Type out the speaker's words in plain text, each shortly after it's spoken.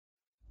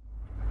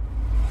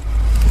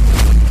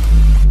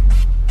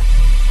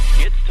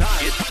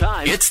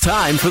It's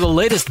time for the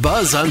latest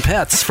buzz on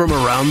pets from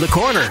around the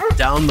corner,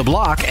 down the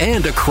block,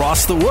 and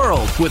across the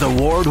world with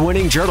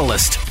award-winning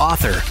journalist,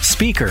 author,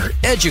 speaker,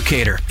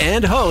 educator,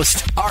 and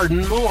host,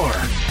 Arden Moore.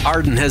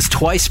 Arden has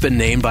twice been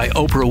named by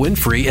Oprah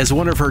Winfrey as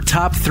one of her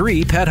top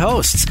 3 pet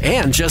hosts.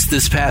 And just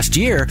this past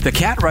year, the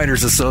Cat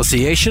Writers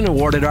Association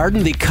awarded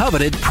Arden the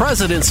coveted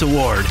President's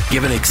Award,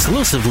 given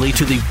exclusively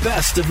to the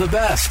best of the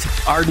best.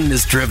 Arden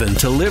is driven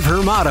to live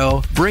her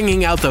motto,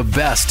 bringing out the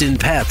best in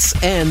pets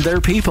and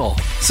their people.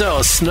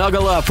 So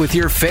snuggle up with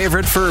your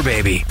favorite fur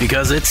baby,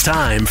 because it's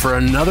time for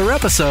another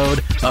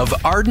episode of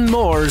Arden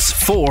Moore's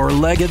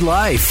Four-Legged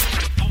Life.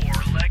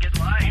 Four-Legged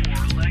Life.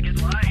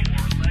 Four-Legged Life.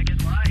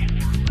 Four-Legged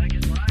Life.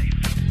 Four-Legged Life.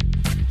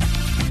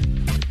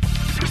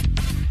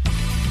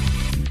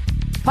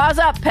 Pause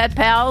up, pet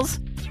pals.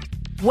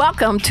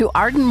 Welcome to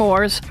Arden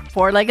Moore's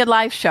Four-Legged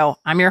Life show.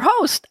 I'm your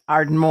host,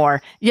 Arden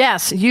Moore.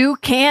 Yes, you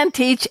can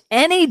teach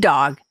any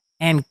dog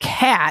and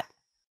cat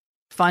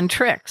fun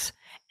tricks.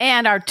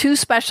 And our 2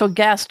 special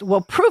guests will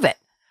prove it.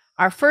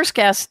 Our first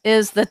guest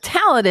is the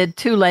talented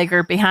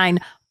 2-legger behind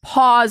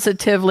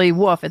Positively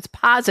Woof. It's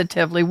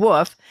Positively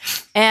Woof.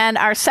 And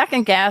our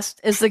second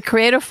guest is the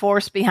creative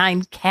force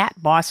behind Cat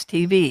Boss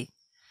TV.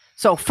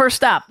 So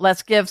first up,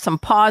 let's give some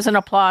pause and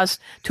applause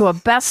to a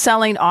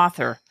best-selling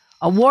author,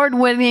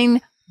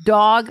 award-winning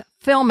dog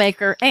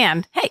filmmaker,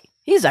 and, hey,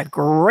 he's a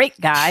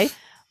great guy,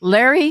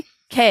 Larry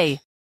K.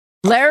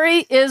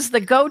 Larry is the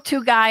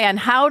go-to guy on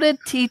how to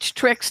teach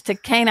tricks to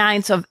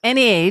canines of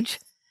any age.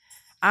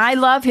 I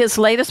love his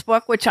latest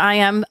book, which I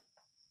am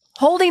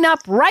holding up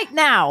right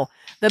now,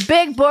 The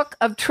Big Book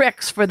of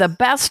Tricks for the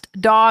Best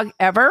Dog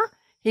Ever.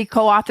 He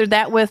co-authored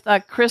that with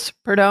Chris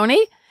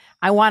Perdoni.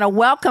 I want to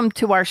welcome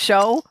to our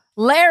show,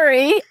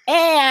 Larry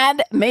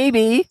and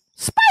maybe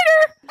Spider.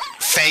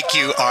 Thank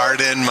you,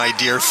 Arden, my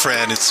dear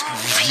friend. It's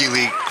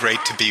really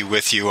great to be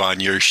with you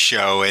on your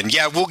show. And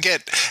yeah, we'll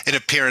get an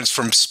appearance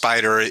from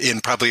Spider in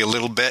probably a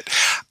little bit.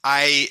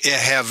 I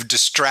have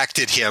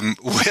distracted him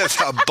with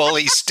a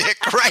bully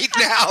stick right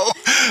now,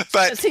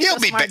 but he'll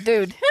be smart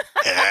dude.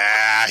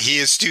 Yeah, he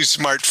is too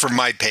smart for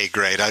my pay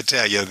grade. I'll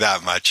tell you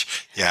that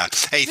much. Yeah.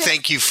 Hey,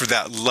 thank you for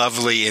that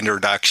lovely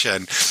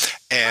introduction.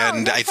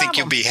 And I think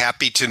you'll be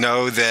happy to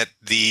know that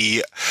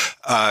the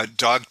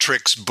Dog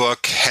Tricks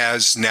book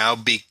has now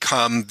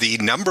become the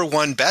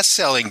 #1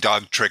 best-selling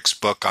dog tricks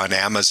book on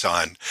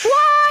Amazon.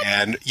 What?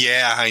 And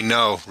yeah, I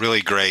know.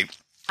 Really great.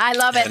 I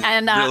love it.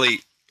 And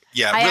really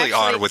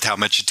honored with how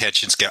much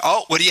attention's getting.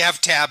 Oh, what do you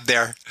have tabbed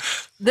there?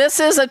 This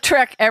is a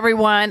trick,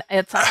 everyone.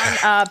 It's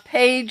on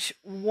page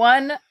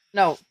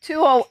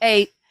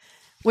 208,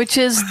 which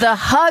is the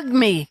Hug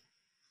Me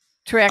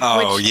trick,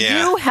 which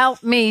you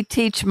helped me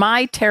teach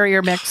my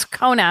terrier mix,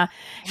 Kona.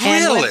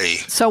 Really?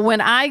 So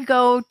when I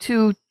go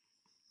to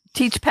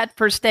teach pet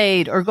first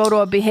aid or go to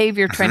a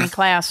behavior training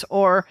class,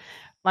 or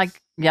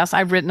yes,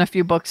 I've written a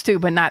few books too,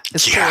 but not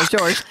as cool as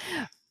yours.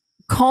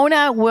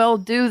 Kona will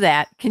do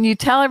that. Can you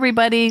tell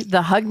everybody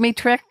the Hug Me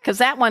trick? Because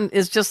that one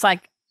is just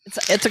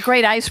it's a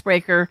great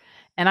icebreaker,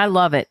 and I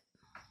love it.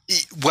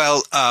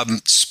 Well,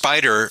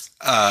 Spider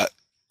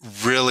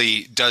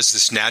really does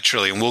this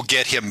naturally, and we'll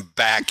get him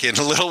back in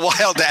a little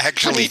while to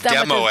actually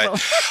demo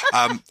it.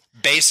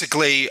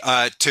 Basically,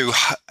 to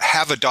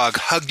have a dog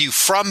hug you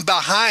from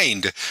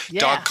behind.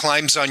 Yeah. Dog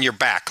climbs on your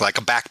back like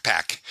a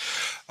backpack.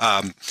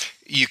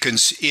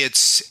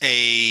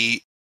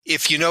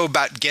 If you know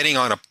about getting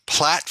on a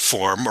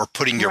platform or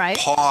putting your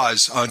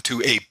paws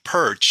onto a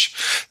perch,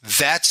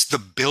 that's the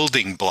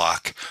building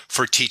block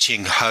for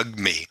teaching Hug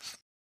Me.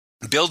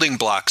 Building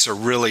blocks are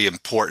really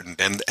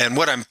important. And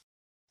one of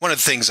the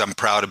things I'm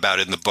proud about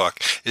in the book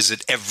is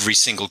that every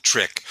single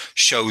trick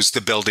shows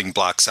the building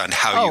blocks on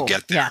how you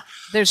get there. Yeah.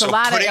 There's a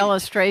lot of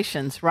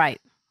illustrations,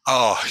 right?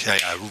 Oh,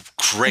 yeah.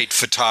 Great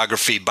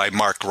photography by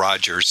Mark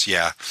Rogers,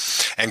 yeah.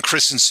 And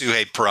Chris and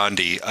Suhei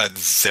Parandi,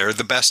 they're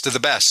the best of the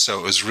best. So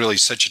it was really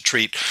such a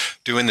treat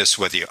doing this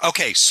with you.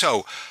 Okay,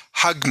 so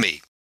Hug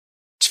Me.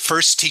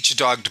 First, teach a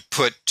dog to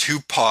put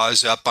 2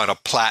 paws up on a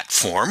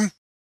platform.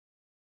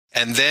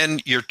 And then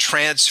you're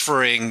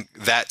transferring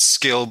that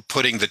skill,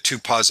 putting the 2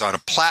 paws on a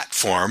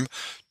platform,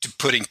 to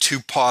putting 2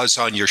 paws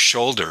on your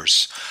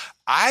shoulders.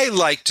 I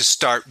like to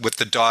start with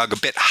the dog a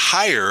bit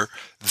higher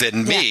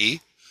than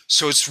me.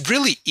 So it's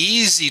really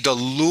easy to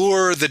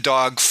lure the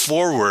dog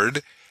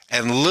forward,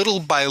 and little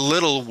by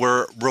little,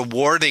 we're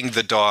rewarding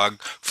the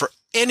dog for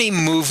any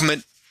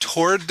movement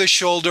toward the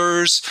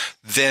shoulders,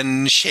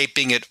 then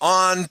shaping it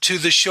onto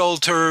the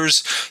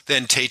shoulders,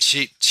 then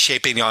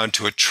shaping it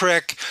onto a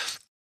trick,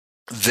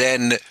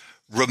 then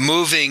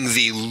removing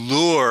the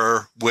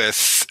lure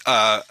with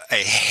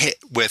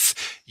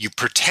you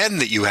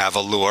pretend that you have a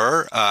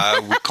lure.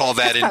 We call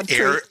that an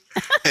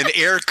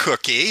air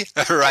cookie,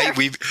 right?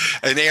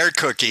 An air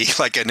cookie,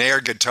 like an air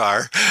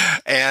guitar,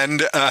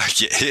 and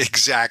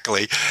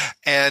exactly,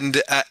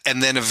 and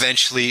then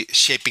eventually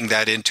shaping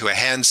that into a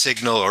hand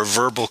signal or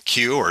verbal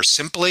cue, or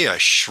simply a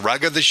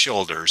shrug of the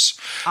shoulders,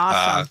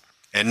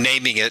 and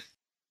naming it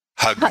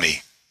 "Hug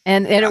Me."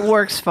 And it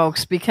works,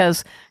 folks,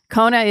 because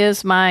Kona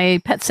is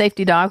my pet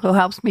safety dog who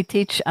helps me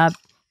teach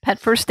pet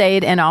first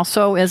aid and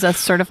also is a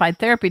certified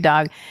therapy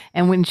dog.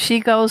 And when she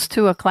goes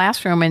to a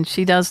classroom and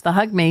she does the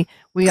hug me,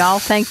 we all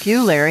thank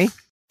you, Larry.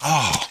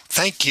 Oh,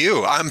 thank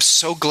you. I'm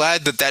so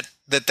glad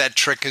that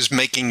trick is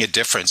making a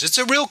difference. It's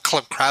a real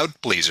crowd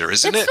pleaser,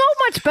 isn't it? It's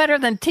so much better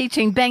than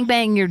teaching bang,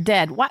 bang, you're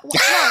dead. What? No.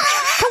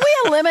 Can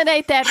we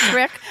eliminate that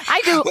trick?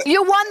 I do.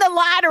 You won the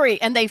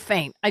lottery and they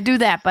faint. I do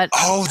that, but.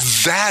 Oh,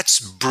 that's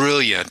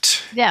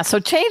brilliant. Yeah, so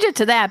change it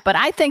to that. But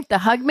I think the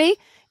hug me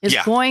is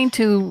going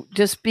to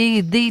just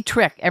be the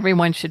trick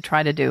everyone should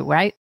try to do,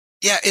 right?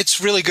 Yeah, it's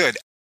really good.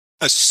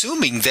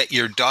 Assuming that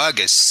your dog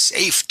is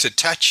safe to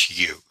touch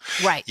you,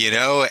 right?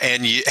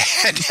 And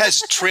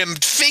has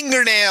trimmed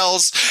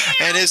fingernails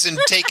and isn't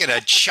taking a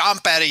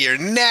chomp out of your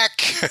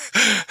neck.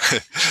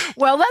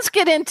 Well, let's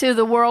get into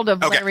the world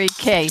of Larry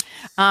K.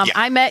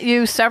 I met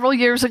you several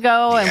years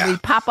ago, and we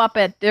pop up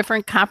at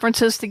different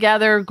conferences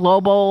together,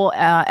 Global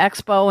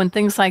Expo, and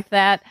things like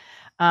that.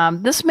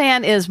 This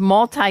man is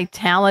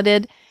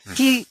multi-talented.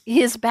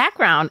 His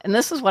background, and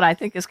this is what I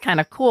think is kind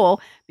of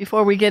cool,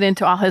 before we get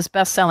into all his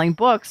best-selling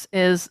books,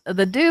 is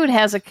the dude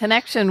has a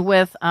connection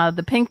with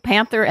the Pink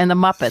Panther and the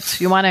Muppets.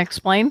 You want to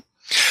explain?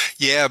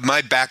 Yeah,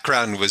 my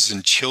background was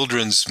in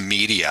children's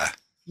media.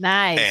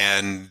 Nice.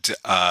 And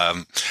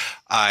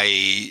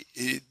I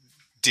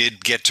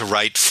did get to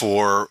write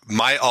for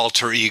my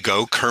alter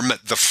ego,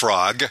 Kermit the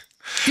Frog.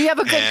 Do you have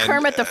a good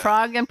Kermit the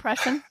Frog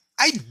impression?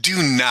 I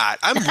do not.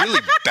 I'm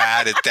really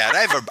bad at that.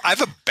 I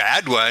have a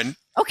bad one.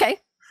 Okay.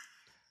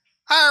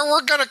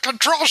 We're going to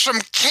control some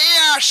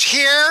chaos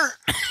here.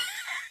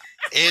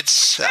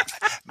 It's,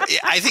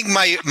 I think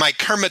my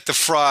Kermit the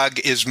Frog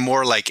is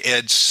more like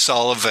Ed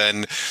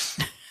Sullivan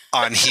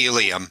on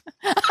helium.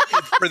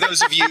 For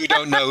those of you who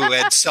don't know who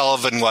Ed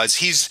Sullivan was,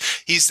 he's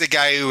the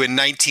guy who in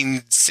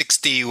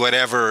 1960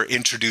 whatever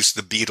introduced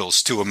the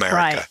Beatles to America.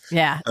 Right.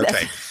 Yeah.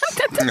 Okay.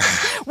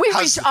 We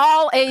reach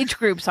all age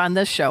groups on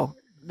this show.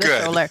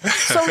 Good.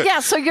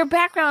 So your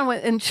background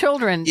in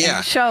children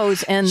and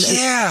shows and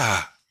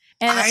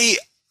and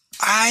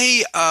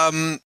I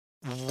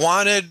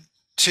wanted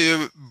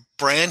to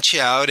branch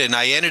out, and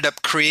I ended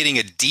up creating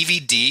a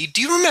DVD.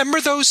 Do you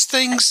remember those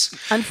things?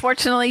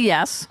 Unfortunately,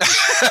 yes.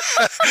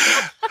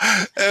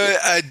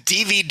 A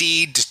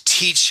DVD to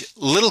teach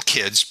little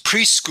kids,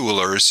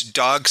 preschoolers,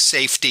 dog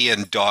safety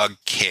and dog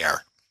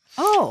care.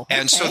 Oh, okay.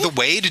 And so the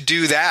way to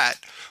do that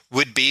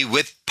would be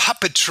with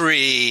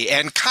puppetry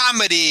and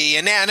comedy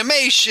and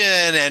animation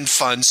and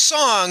fun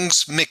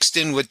songs mixed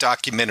in with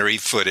documentary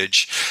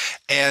footage.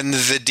 And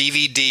the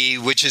DVD,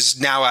 which is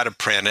now out of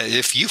print,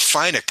 if you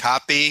find a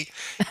copy,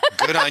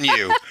 good on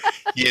you,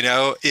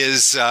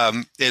 is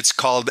it's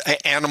called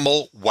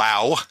Animal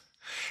Wow.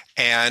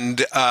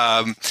 And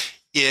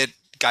it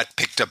got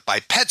picked up by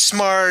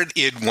PetSmart.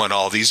 It won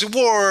all these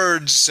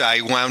awards.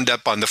 I wound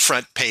up on the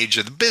front page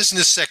of the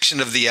business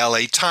section of the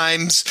LA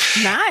Times.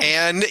 Nice.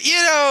 And,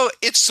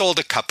 it sold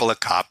a couple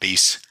of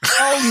copies.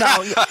 Oh,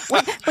 no.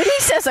 When he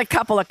says a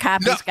couple of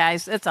copies,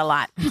 guys, it's a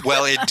lot.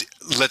 Well,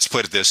 let's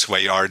put it this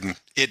way, Arden.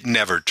 It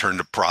never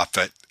turned a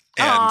profit.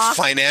 And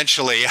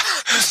financially,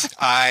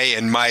 I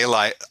and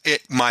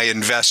my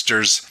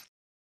investors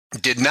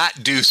did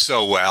not do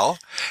so well.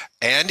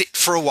 And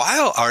for a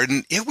while,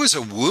 Arden, it was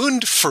a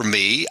wound for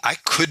me. I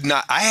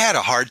had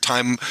a hard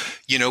time,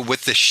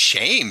 with the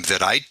shame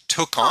that I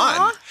took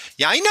on.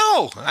 Yeah, I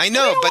know.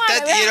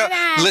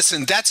 But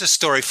listen, that's a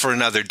story for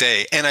another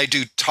day. And I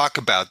do talk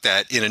about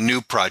that in a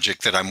new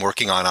project that I'm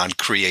working on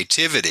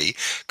creativity,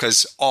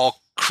 because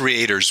all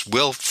creators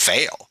will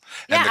fail.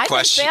 Yeah, and I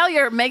think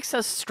failure makes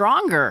us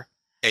stronger.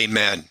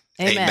 Amen.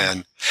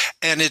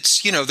 And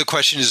it's, the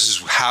question is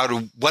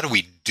what do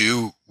we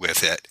do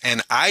with it?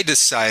 And I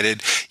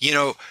decided,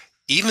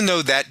 even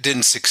though that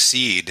didn't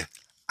succeed,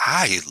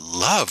 I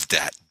loved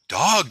that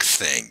dog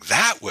thing.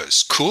 That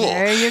was cool.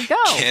 There you go.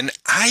 Can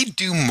I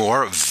do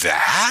more of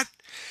that?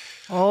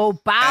 Oh,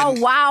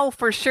 wow,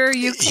 for sure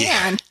you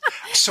can.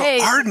 Yeah. So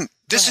Arden,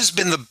 this has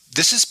been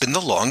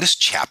the longest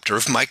chapter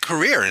of my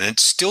career, and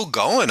it's still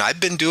going. I've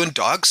been doing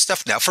dog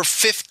stuff now for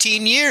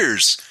 15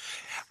 years.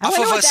 I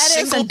wonder what that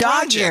is in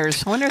dog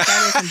years.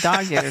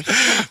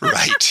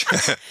 Right.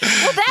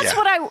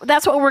 Well,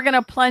 that's what we're going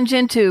to plunge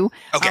into.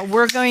 Okay.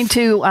 We're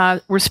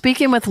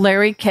speaking with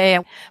Larry K.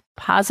 at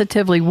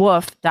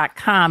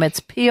PositivelyWoof.com.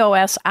 It's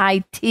POSITIVELY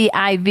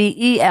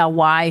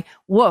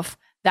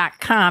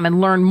woof.com,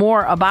 and learn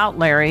more about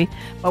Larry.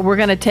 But we're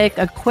going to take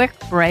a quick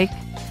break.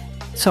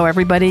 So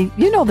everybody,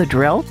 you know the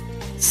drill.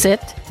 Sit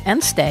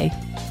and stay.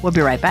 We'll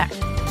be right back.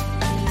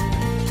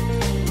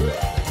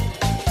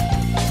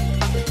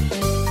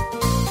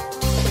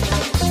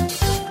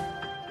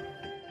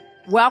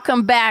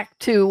 Welcome back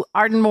to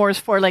Arden Moore's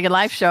Four-Legged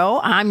Life Show.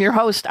 I'm your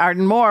host,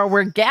 Arden Moore.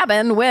 We're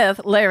gabbing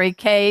with Larry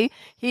K.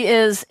 He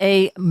is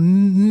a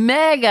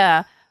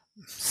mega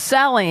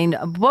selling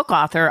book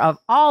author of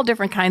all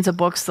different kinds of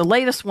books. The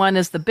latest one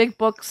is The Big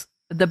Book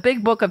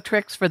of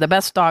Tricks for the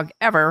Best Dog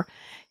Ever.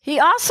 He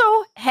also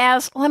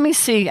has, I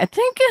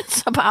think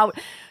it's about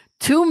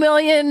 2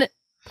 million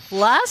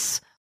plus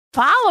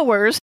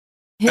followers.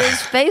 His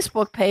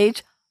Facebook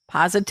page,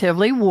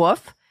 Positively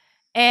Woof.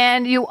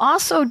 And you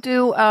also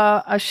do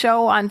a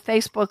show on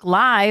Facebook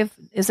Live.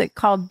 Is it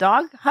called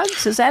Dog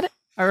Hugs? Is that it?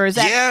 Or is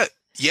that?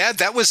 Yeah,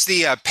 that was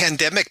the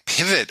pandemic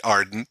pivot,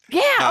 Arden.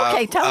 Yeah,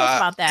 okay. Tell us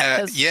about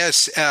that.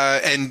 Yes,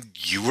 and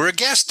you were a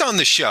guest on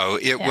the show.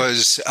 It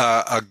was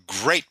a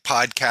great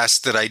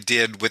podcast that I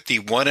did with the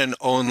one and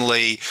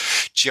only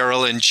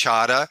Geraldine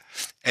Chata,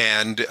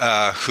 and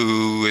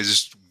who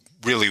is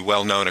really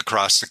well known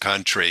across the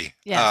country.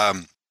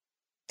 Yes.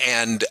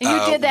 And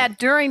you did that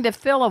during to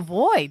fill a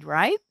void,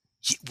 right?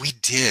 We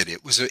did.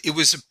 It was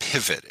a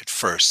pivot at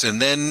first, and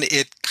then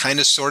it kind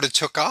of sort of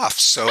took off.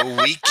 So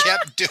we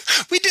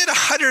we did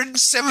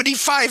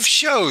 175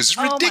 shows.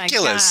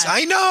 Ridiculous.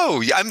 I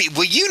know. I mean,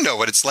 well, you know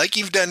what it's like.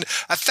 You've done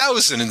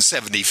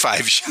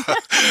 1,075 shows.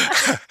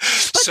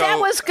 But that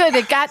was good.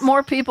 It got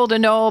more people to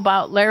know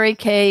about Larry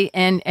K.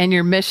 and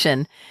your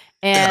mission.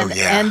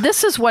 And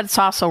this is what's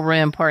also really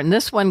important.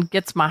 This one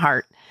gets my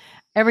heart.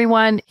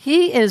 Everyone,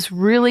 he is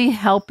really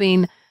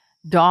helping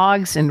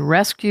dogs in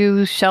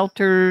rescue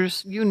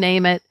shelters, you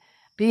name it,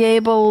 be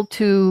able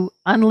to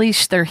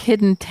unleash their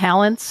hidden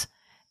talents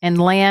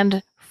and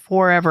land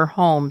forever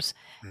homes.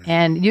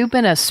 And you've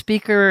been a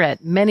speaker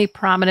at many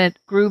prominent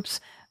groups,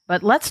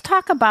 but let's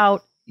talk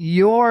about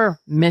your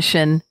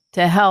mission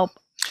to help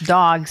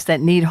dogs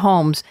that need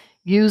homes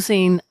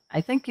using,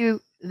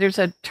 there's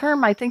a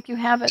term, I think you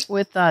have it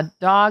with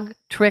Dog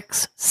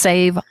Tricks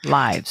Save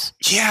Lives.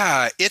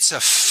 Yeah, it's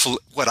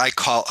what I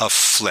call a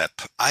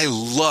flip. I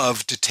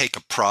love to take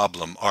a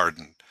problem,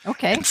 Arden,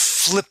 and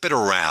flip it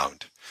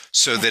around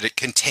so that it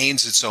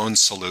contains its own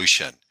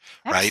solution.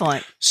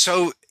 Excellent. Right?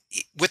 So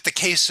with the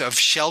case of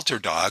shelter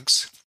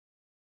dogs,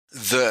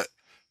 the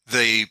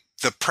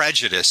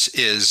prejudice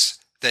is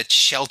that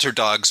shelter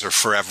dogs are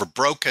forever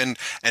broken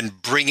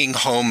and bringing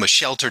home a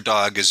shelter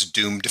dog is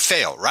doomed to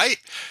fail, right?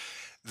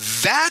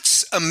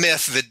 That's a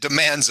myth that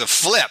demands a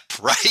flip,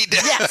 right?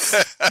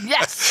 Yes.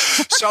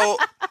 Yes. So, all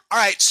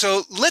right.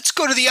 So let's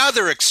go to the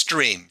other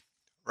extreme,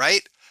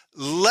 right?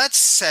 Let's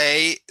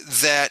say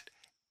that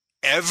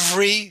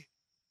every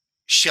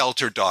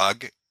shelter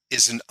dog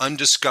is an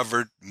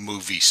undiscovered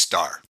movie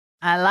star.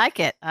 I like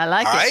it. All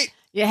right?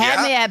 You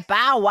had me at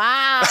bow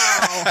wow.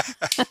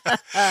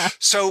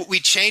 So we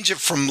change it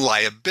from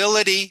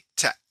liability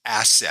to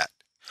asset.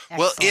 Excellent.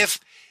 Well,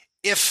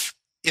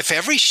 if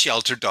every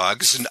shelter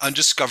dog is an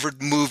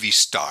undiscovered movie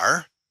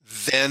star,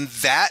 then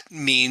that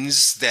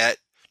means that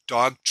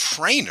dog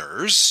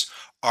trainers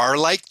are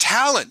like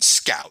talent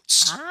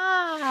scouts,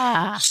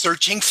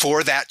 searching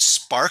for that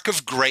spark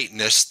of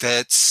greatness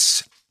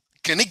that's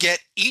going to get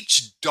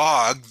each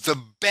dog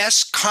the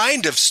best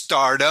kind of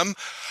stardom,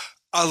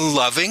 a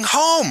loving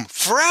home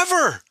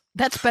forever.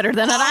 That's better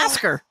than an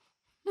Oscar.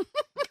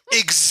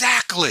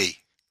 Exactly.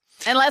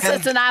 Unless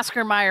it's an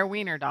Oscar Mayer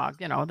wiener dog,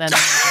 then.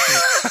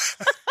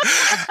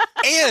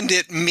 And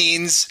it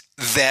means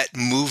that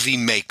movie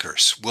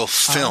makers will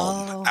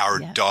film our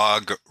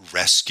dog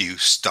rescue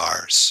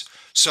stars.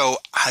 So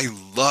I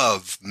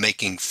love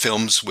making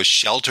films with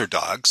shelter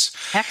dogs.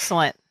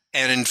 Excellent.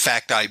 And in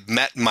fact, I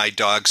met my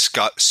dog,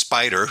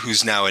 Spider,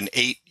 who's now an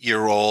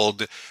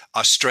 8-year-old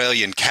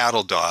Australian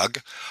cattle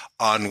dog,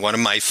 on one of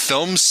my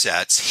film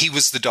sets. He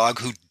was the dog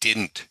who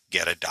didn't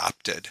get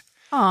adopted.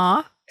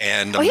 Aw.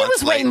 And he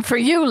was waiting for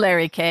you,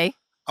 Larry K.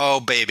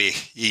 Oh, baby.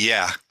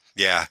 Yeah.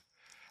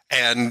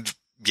 And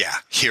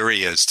here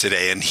he is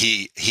today. And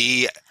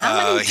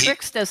how many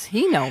tricks does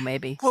he know,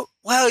 maybe?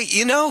 Well,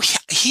 he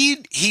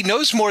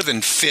knows more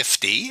than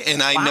 50,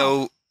 and I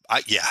know,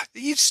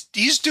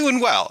 he's doing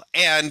well.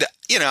 And,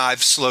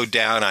 I've slowed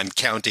down on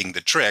counting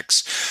the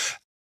tricks.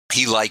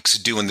 He likes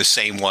doing the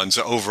same ones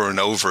over and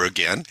over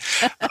again.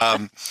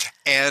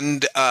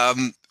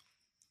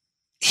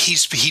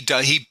 He's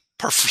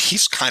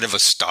kind of a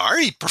star.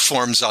 He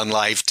performs on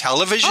live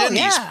television. Oh,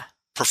 yeah. He's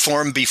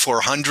performed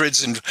before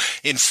hundreds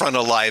in front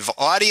of live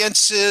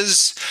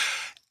audiences.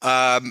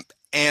 And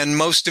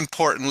most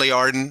importantly,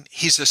 Arden,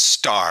 he's a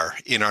star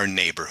in our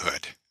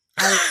neighborhood.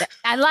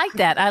 I like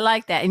that.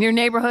 And your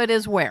neighborhood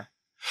is where?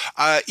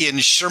 In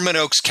Sherman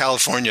Oaks,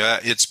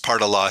 California. It's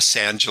part of Los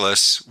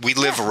Angeles. We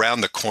live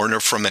around the corner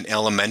from an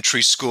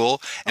elementary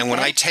school. And when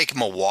I take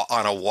them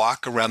on a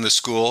walk around the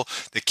school,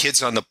 the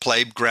kids on the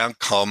playground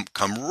come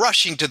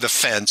rushing to the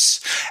fence.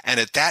 And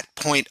at that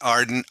point,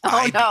 Arden,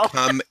 I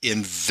become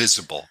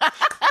invisible.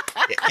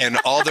 And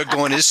all they're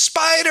going is,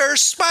 Spider,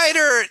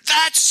 Spider,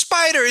 that's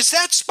Spider, is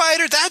that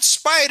Spider, that's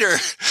Spider.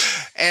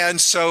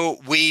 And so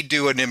we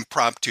do an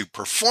impromptu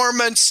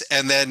performance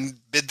and then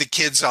bid the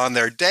kids on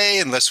their day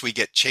unless we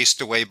get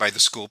chased away by the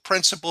school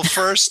principal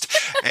first.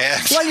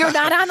 And well, you're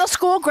not on the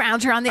school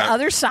grounds. You're on the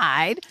other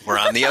side. We're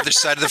on the other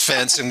side of the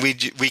fence, and we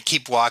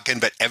keep walking,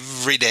 but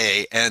every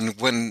day. And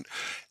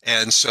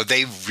so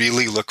they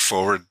really look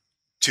forward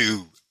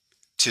to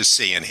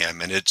seeing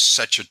him, and it's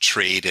such a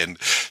treat. And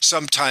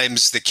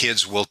sometimes the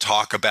kids will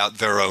talk about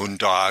their own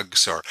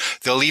dogs, or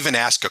they'll even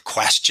ask a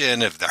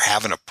question if they're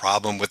having a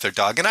problem with their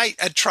dog. And I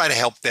try to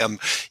help them,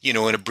 in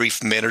a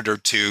brief minute or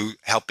two,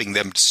 helping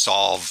them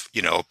solve,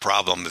 a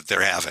problem that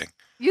they're having.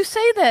 You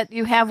say that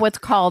you have what's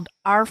called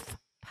ARF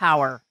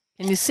power.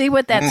 Can you see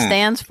what that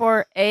stands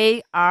for?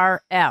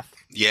 ARF.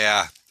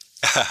 Yeah.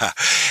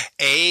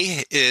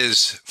 A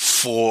is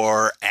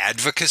for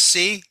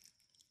advocacy.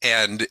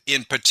 And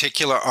in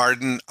particular,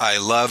 Arden, I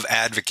love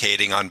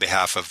advocating on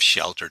behalf of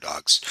shelter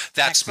dogs.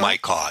 That's Excellent. my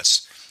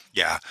cause.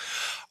 Yeah.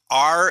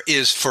 R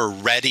is for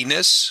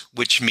readiness,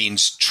 which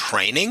means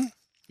training.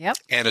 Yep.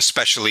 And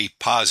especially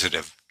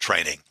positive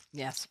training.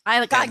 Yes.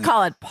 I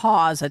call it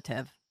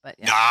positive. But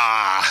yeah.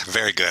 Ah,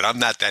 very good. I'm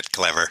not that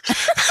clever.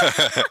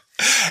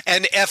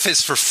 And F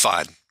is for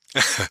fun.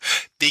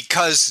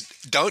 Because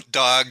don't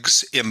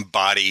dogs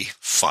embody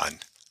fun?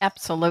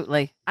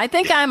 Absolutely. I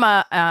think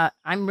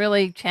I'm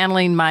really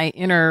channeling my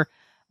inner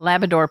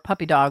Labrador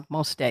puppy dog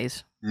most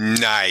days.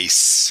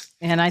 Nice.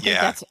 And I think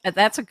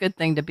that's a good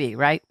thing to be,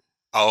 right?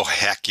 Oh,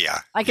 heck yeah.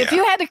 Like if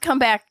you had to come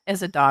back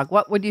as a dog,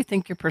 what would you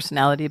think your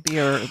personality would be,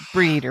 or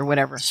breed or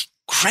whatever?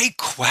 Great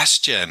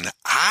question.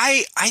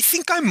 I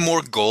think I'm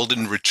more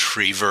golden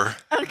retriever.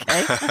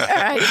 Okay. All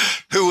right.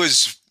 Who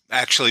was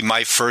actually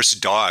my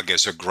first dog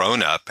as a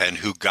grown-up and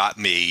who got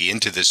me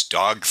into this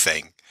dog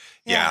thing.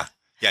 Yeah.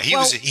 Yeah, he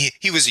was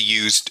a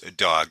used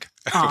dog.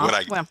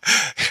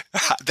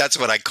 That's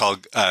what I call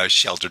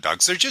shelter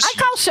dogs. They're just I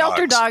call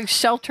shelter dogs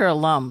shelter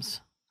alums.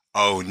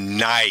 Oh,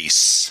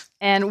 nice.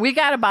 And we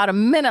got about a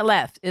minute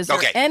left. Is there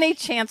any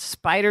chance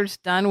Spider's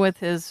done with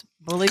his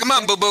bully? Come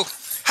on, boo-boo.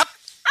 Hup.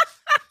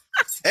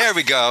 There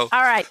we go.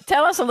 All right.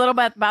 Tell us a little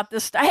bit about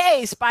this.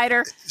 Hey,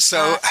 Spider.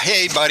 So,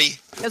 hey, buddy.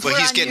 Well,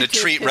 he's getting YouTube a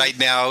treat right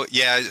now.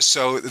 Yeah.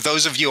 So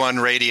those of you on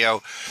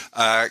radio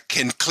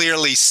can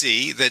clearly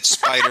see that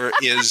Spider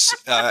is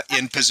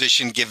in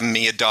position, giving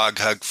me a dog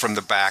hug from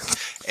the back,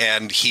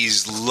 and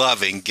he's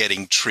loving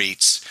getting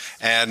treats.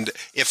 And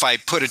if I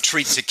put a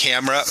treat to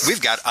camera,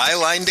 we've got eye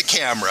line to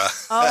camera.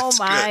 Oh,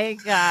 my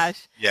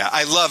gosh. Yeah,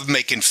 I love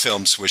making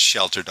films with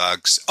shelter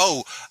dogs.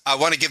 Oh, I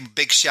want to give a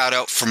big shout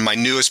out from my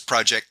newest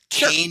project,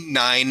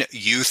 Canine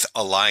Youth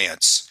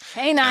Alliance.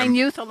 Canine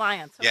Youth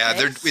Alliance. Okay. Yeah,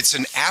 it's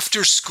an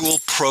after-school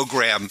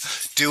program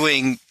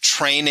doing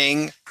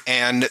training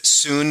and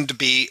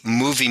soon-to-be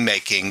movie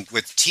making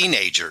with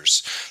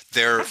teenagers.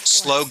 Their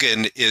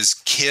slogan is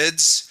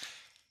kids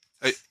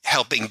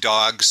helping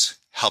dogs,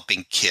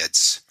 helping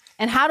kids.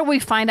 And how do we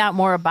find out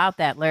more about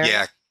that, Larry?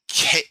 Yeah,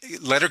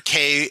 letter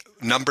K,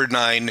 number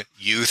 9,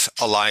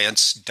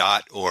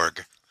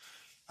 youthalliance.org.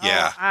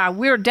 Yeah.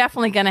 We're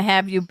definitely going to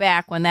have you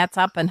back when that's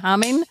up and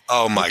humming.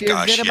 Oh, my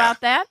gosh. You're good about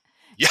that?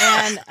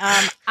 Yeah.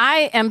 And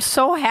I am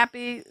so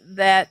happy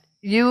that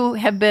you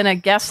have been a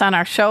guest on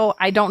our show.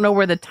 I don't know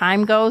where the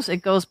time goes. It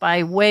goes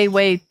by way,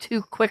 way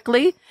too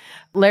quickly.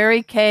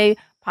 Larry K,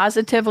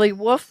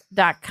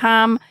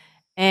 positivelyWolf.com.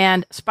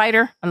 And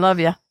Spider, I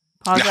love you.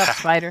 Pause up,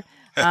 Spider.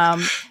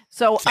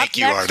 So Thank up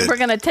you, next, Arden. we're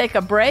going to take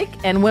a break.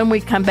 And when we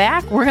come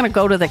back, we're going to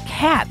go to the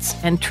cats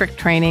and trick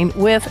training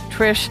with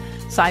Trish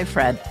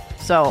Seifried.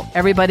 So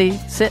everybody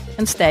sit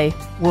and stay.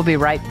 We'll be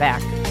right back.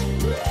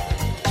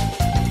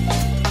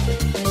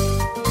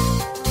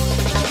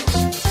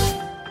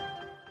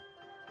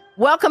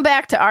 Welcome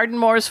back to Arden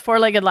Moore's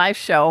Four-Legged Life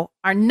Show.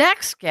 Our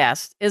next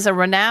guest is a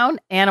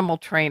renowned animal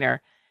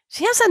trainer.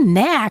 She has a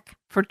knack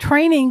for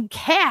training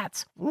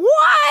cats.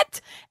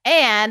 What?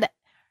 And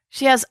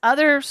she has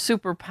other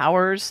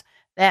superpowers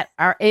that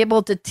are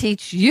able to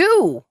teach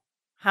you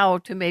how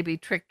to maybe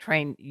trick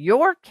train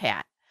your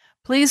cat.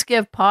 Please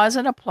give pause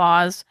and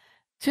applause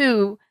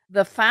to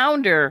the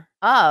founder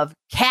of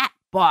Cat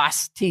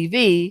Boss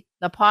TV,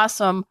 the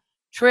possum,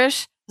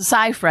 Trish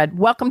Seifried.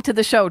 Welcome to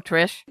the show,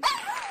 Trish.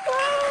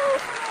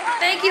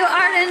 Thank you,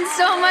 Arden,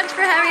 so much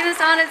for having us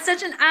on. It's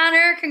such an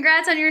honor.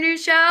 Congrats on your new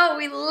show.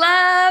 We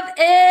love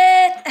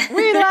it.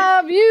 We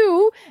love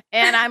you.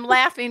 And I'm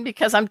laughing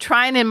because I'm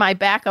trying in my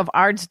back of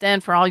Ard's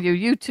Den for all you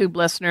YouTube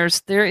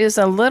listeners. There is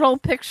a little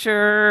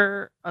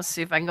picture. Let's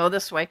see if I can go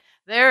this way.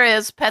 There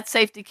is pet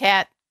safety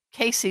cat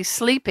Casey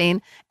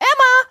sleeping.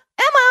 Emma.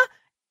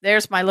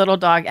 There's my little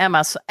dog,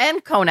 Emma,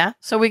 and Kona.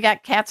 So we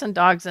got cats and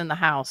dogs in the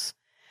house.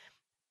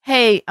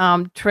 Hey,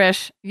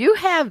 Trish, you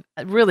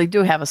really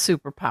do have a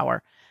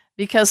superpower.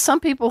 Because some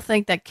people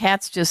think that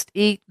cats just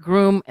eat,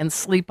 groom, and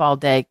sleep all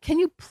day. Can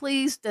you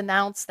please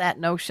denounce that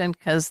notion?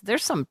 Because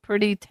there's some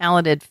pretty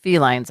talented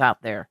felines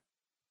out there.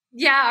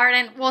 Yeah,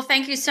 Arden. Well,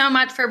 thank you so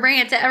much for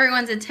bringing it to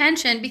everyone's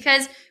attention,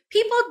 because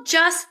people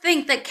just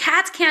think that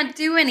cats can't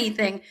do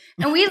anything.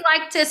 And we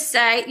like to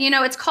say,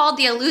 it's called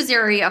the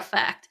illusory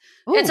effect.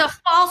 Ooh. It's a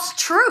false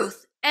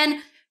truth.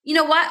 And you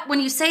know what? When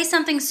you say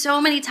something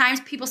so many times,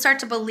 people start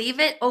to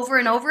believe it over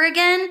and over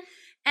again.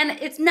 And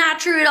it's not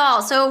true at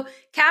all. So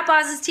Cat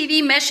Boss's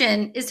TV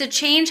mission is to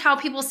change how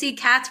people see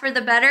cats for the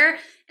better.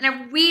 And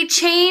if we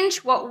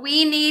change what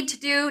we need to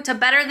do to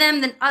better them,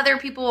 then other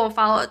people will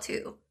follow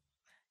too.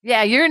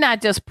 Yeah, you're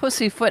not just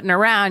pussyfooting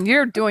around.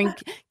 You're doing,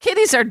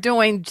 kitties are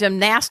doing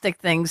gymnastic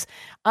things,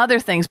 other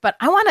things. But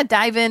I want to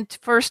dive in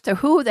first to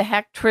who the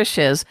heck Trish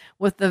is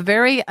with the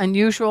very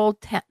unusual,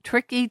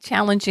 tricky,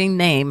 challenging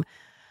name,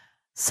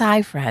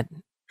 Seifried.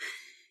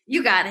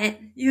 You got it.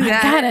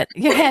 I got it.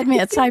 You had me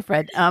at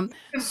Seifried.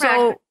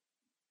 So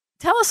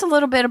tell us a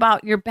little bit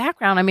about your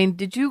background. I mean,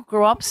 did you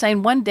grow up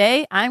saying one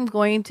day I'm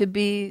going to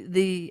be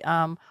the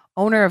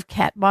owner of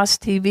Cat Boss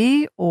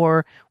TV,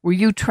 or were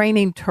you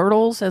training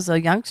turtles as a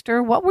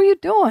youngster? What were you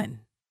doing?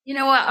 You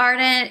know what,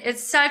 Arden?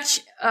 It's such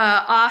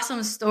an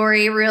awesome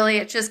story, really.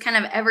 It's just kind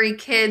of every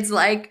kid's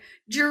like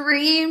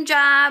dream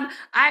job.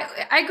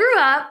 I grew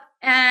up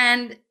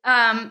and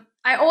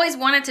I always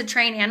wanted to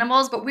train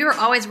animals, but we were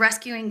always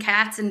rescuing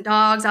cats and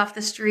dogs off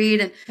the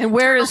street. And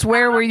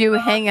where were you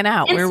hanging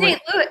out?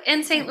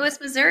 In St. Louis,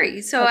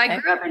 Missouri. So I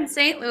grew up in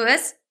St.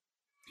 Louis,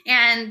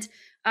 and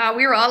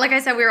we were all, like I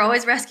said, we were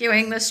always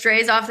rescuing the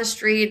strays off the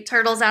street,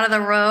 turtles out of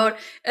the road.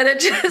 And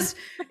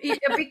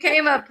it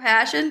became a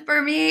passion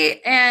for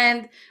me.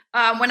 And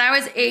when I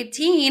was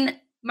 18,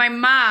 my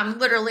mom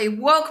literally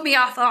woke me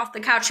off the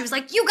couch. She was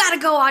like, you got to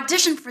go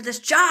audition for this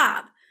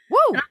job.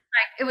 Woo.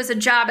 It was a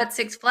job at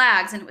Six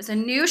Flags, and it was a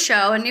new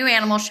show, a new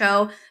animal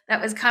show that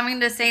was coming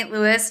to St.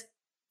 Louis.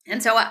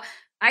 And so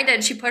I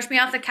did. She pushed me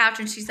off the couch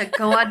and she said,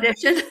 go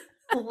audition,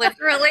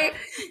 literally.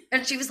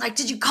 And she was like,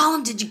 did you call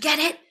him? Did you get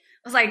it? I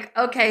was like,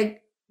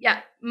 okay,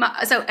 yeah.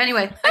 So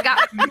anyway, I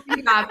got my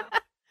job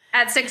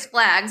at Six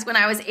Flags when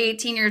I was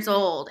 18 years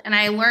old, and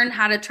I learned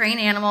how to train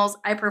animals.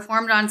 I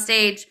performed on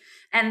stage.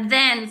 And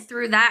then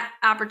through that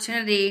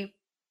opportunity,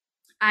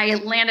 I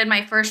landed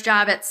my first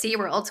job at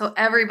SeaWorld. So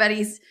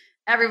everybody's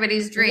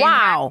dream.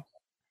 Wow.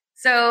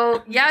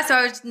 So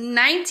I was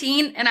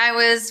 19 and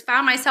I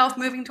found myself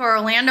moving to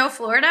Orlando,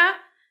 Florida.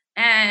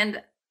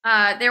 And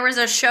there was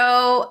a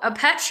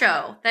pet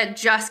show that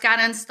just got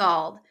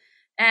installed.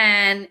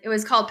 And it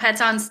was called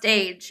Pets on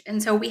Stage.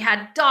 And so we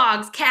had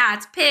dogs,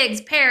 cats,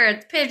 pigs,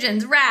 parrots,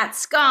 pigeons, rats,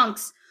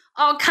 skunks,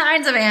 all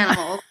kinds of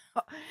animals.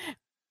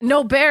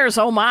 No bears,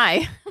 oh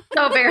my.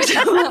 No bears.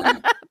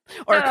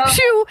 Or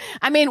phew.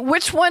 I mean,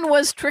 which one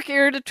was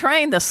trickier to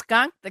train? The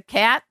skunk, the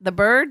cat, the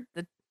bird,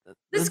 the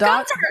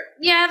dog?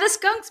 The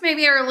skunks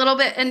maybe are a little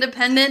bit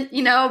independent,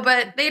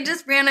 but they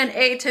just ran an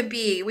A to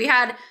B. We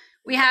had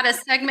a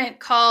segment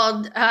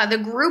called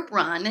the group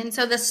run. And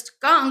so the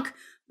skunk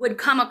would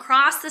come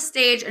across the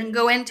stage and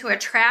go into a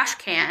trash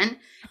can,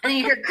 and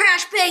you hear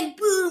crash, bang,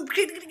 boom,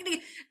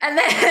 and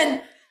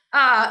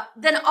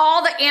then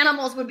all the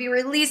animals would be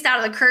released out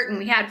of the curtain.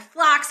 We had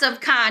flocks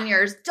of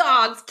conures,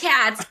 dogs,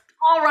 cats,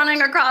 all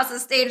running across the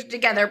stage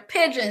together,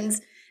 pigeons,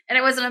 and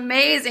it was an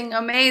amazing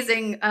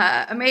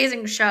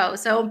show.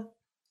 So,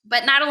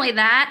 but not only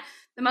that,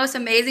 the most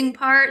amazing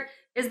part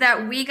is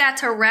that we got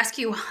to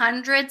rescue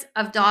hundreds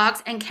of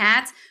dogs and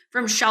cats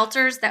from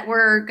shelters that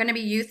were going to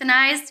be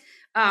euthanized.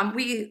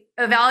 We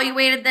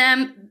evaluated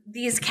them.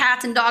 These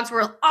cats and dogs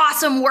were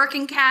awesome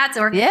working cats,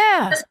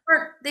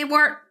 they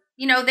weren't,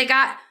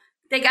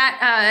 they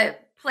got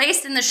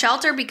placed in the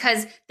shelter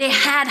because they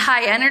had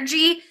high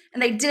energy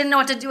and they didn't know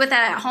what to do with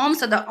that at home.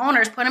 So the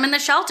owners put them in the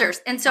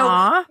shelters. And so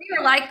we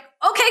were like,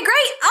 okay,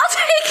 great. I'll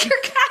take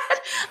your cat.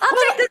 I'll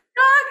take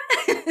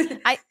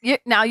this dog.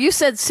 Now you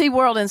said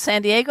SeaWorld in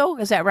San Diego.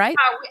 Is that right?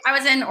 I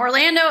was in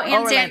Orlando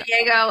and San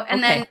Diego,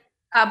 and then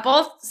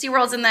both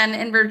SeaWorlds, and then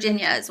in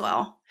Virginia as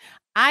well.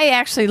 I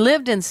actually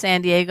lived in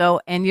San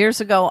Diego, and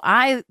years ago,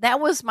 that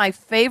was my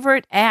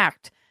favorite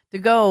act to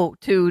go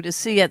to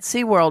see at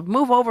SeaWorld.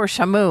 Move over,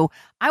 Shamu.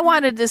 I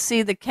wanted to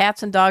see the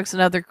cats and dogs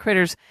and other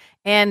critters,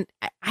 and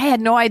I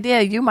had no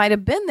idea you might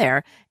have been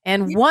there.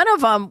 And one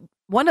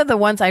of the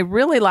ones I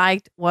really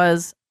liked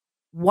was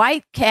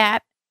white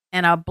cat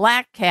and a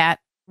black cat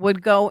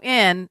would go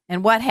in,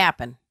 and what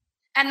happened?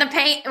 And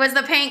it was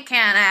the paint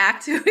can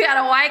act. We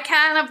had a white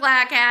cat and a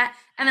black cat,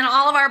 and then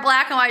all of our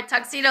black and white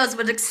tuxedos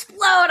would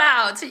explode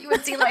out. So you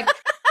would see like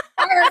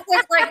 5 or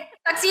 6 like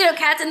tuxedo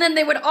cats, and then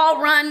they would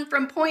all run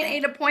from point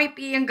A to point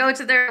B and go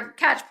to their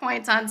catch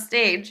points on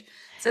stage.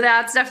 So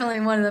that's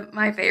definitely one of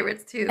my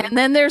favorites too. And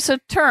then there's a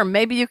term,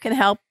 maybe you can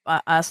help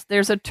us.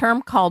 There's a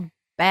term called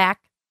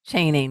back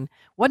chaining.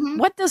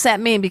 What does that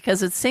mean?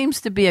 Because it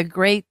seems to be a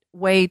great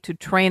way to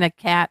train a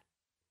cat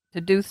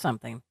to do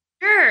something.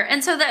 Sure.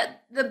 And so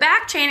the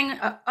back chaining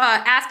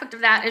aspect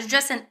of that is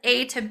just an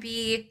A to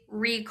B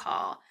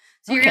recall.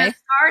 So you're going to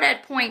start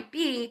at point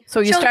B. So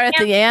you start at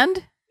the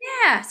end?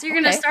 Yeah. So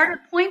you're going to start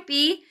at point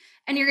B,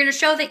 and you're going to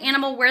show the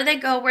animal where they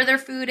go, where their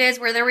food is,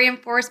 where their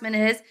reinforcement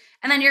is.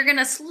 And then you're going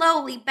to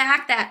slowly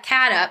back that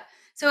cat up.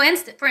 So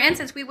for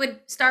instance, we would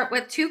start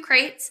with 2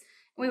 crates.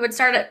 We would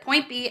start at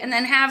point B and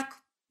then have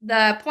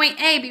the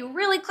point A be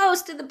really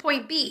close to the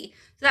point B.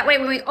 So that way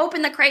when we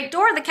open the crate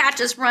door, the cat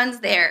just runs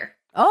there.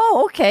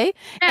 Oh, okay.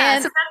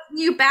 Yeah, so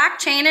you back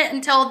chain it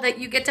until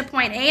you get to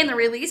point A and the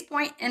release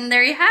point, and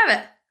there you have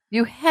it.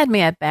 You had me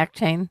at back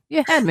chain.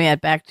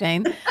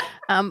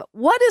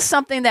 What is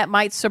something that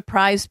might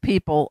surprise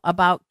people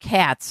about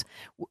cats?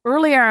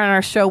 Earlier on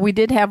our show, we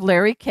did have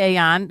Larry Kay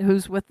on,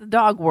 who's with the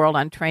Dog World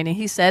on training.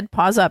 He said,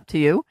 paws up to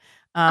you.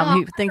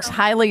 He thinks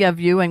highly of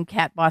you and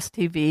Cat Boss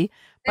TV.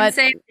 But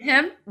same to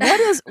him.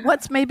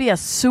 what's maybe a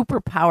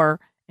superpower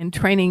in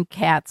training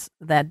cats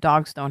that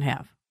dogs don't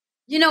have?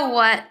 You know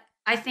what?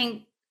 I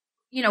think,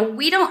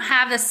 we don't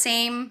have the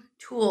same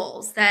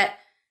tools that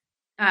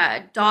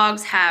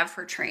dogs have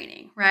for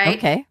training, right?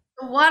 Okay.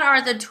 What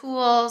are the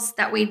tools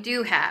that we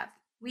do have?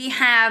 We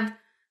have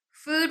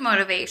food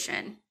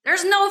motivation.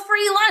 There's no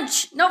free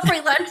lunch. No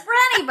free lunch for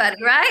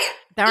anybody, right?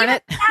 Darn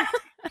it. Even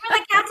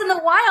the cats in the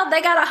wild,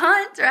 they got to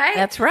hunt, right?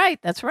 That's right.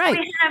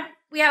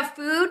 We have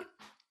food.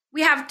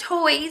 We have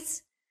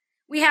toys.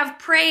 We have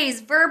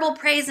praise, verbal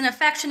praise and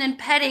affection and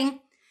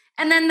petting.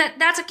 And then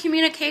that's a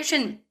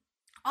communication.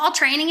 All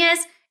training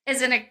is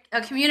a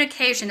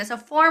communication. It's a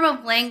form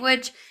of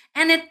language.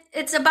 And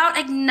it's about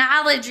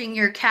acknowledging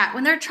your cat.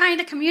 When they're trying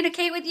to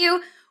communicate with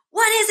you,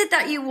 what is it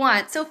that you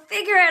want? So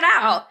figure it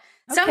out.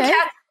 Okay. Some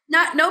cats,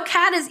 no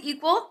cat is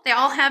equal. They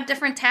all have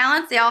different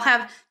talents. They all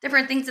have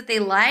different things that they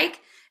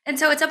like. And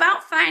so it's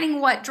about finding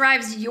what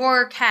drives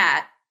your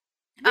cat.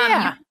 Yeah. You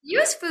can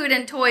use food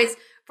and toys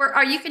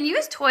or you can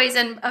use toys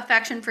and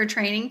affection for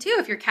training too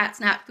if your cat's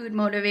not food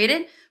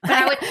motivated. But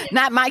I would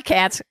not my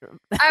cats.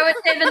 I would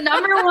say the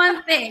number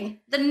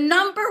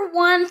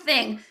one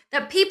thing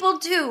that people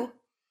do,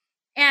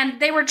 and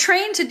they were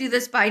trained to do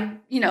this by,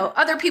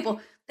 other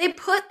people, they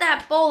put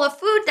that bowl of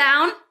food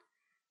down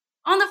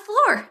on the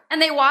floor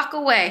and they walk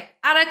away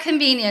out of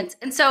convenience.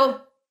 And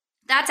so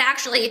that's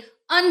actually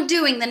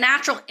undoing the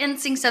natural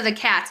instincts of the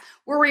cats.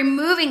 We're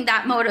removing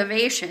that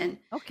motivation.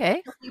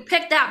 Okay. You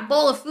pick that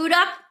bowl of food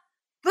up,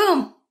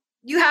 boom,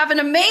 you have an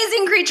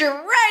amazing creature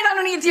right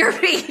underneath your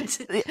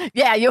feet.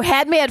 Yeah, you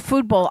had me at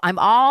food bowl. I'm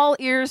all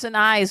ears and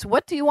eyes.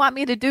 What do you want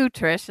me to do,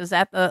 Trish? Is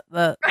that the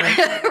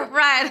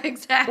Right,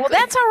 exactly. Well,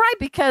 that's all right,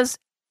 because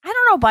I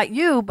don't know about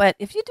you, but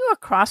if you do a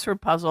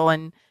crossword puzzle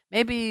and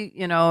maybe,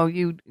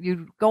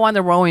 you go on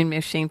the rowing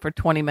machine for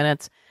 20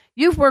 minutes,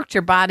 you've worked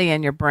your body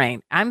and your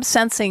brain. I'm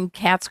sensing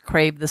cats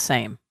crave the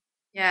same.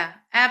 Yeah,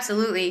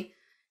 absolutely.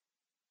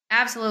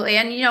 Absolutely.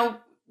 And,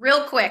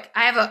 real quick,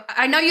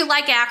 I know you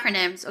like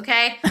acronyms,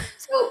 okay?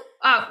 So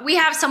we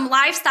have some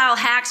lifestyle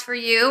hacks for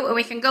you, and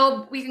we can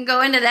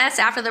go into this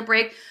after the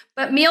break.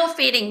 But meal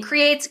feeding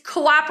creates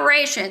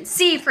cooperation,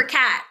 C for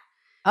cat.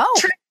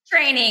 Oh.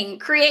 Training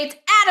creates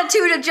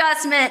attitude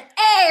adjustment,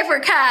 A for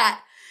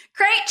cat.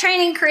 Crate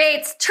training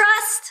creates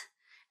trust.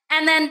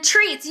 And then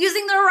treats,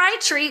 using the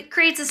right treat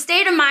creates a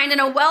state of mind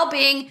and a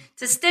well-being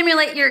to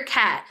stimulate your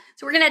cat.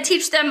 So we're going to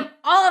teach them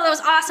all of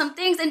those awesome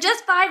things in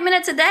just 5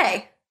 minutes a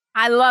day.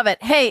 I love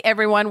it. Hey,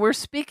 everyone, we're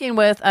speaking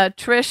with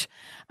Trish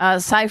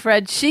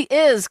Seifried. She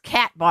is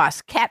Cat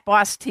Boss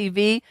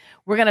TV.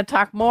 We're going to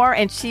talk more,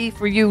 and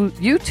for you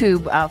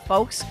YouTube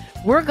folks,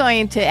 we're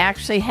going to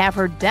actually have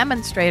her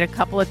demonstrate a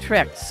couple of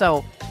tricks.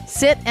 So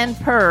sit and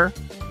purr.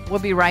 We'll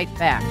be right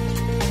back.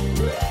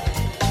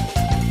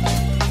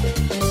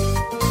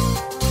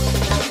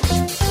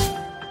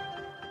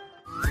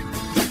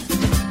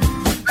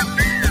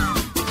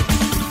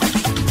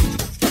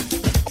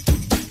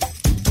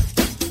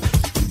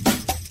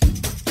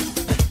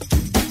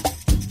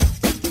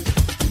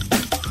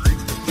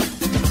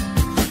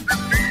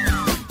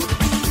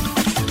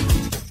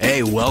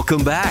 Hey,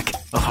 welcome back.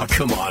 Oh,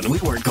 come on. We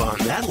weren't gone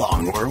that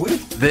long, were we?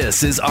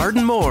 This is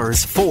Arden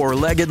Moore's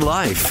Four-Legged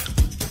Life.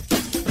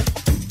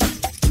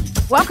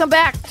 Welcome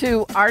back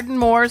to Arden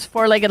Moore's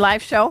Four-Legged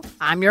Life Show.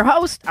 I'm your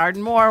host,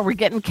 Arden Moore. We're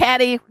getting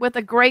catty with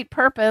a great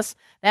purpose.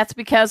 That's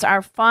because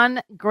our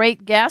fun,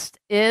 great guest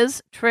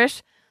is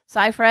Trish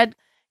Seifried,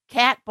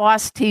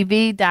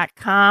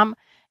 catbosstv.com.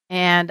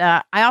 And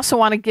I also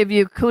want to give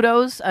you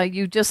kudos.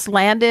 You just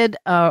landed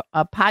a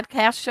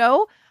podcast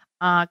show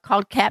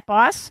called Cat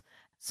Boss.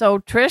 So,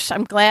 Trish,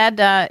 I'm glad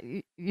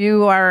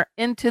you are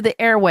into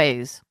the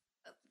airways.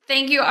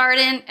 Thank you,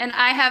 Arden. And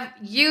I have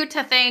you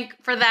to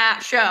thank for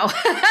that show.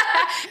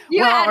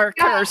 or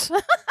curse.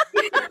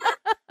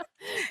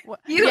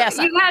 You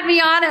had me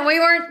on and we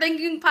weren't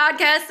thinking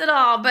podcasts at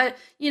all. But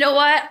you know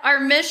what? Our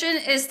mission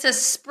is to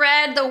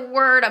spread the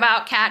word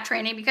about cat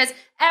training, because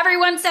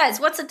everyone says,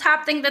 what's the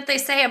top thing that they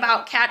say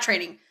about cat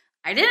training?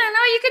 I didn't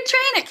know you could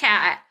train a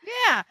cat.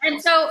 Yeah.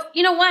 And so,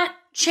 you know what?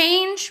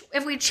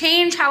 If we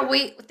change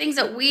things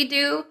that we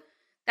do,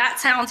 that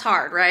sounds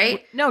hard,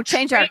 right? No,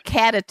 change our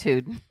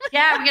catitude.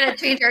 Yeah, we're going to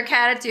change our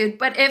catitude.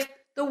 But if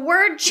the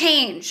word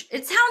change,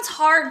 it sounds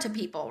hard to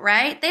people,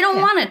 right? They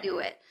don't want to do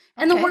it.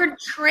 And the word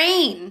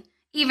train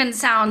even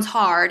sounds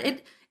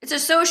hard. It's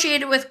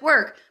associated with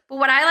work. But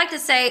what I like to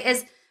say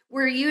is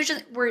we're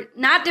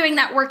not doing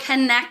that. We're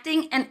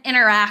connecting and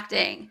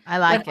interacting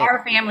with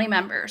our family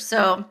members.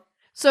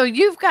 So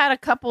you've got a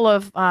couple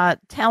of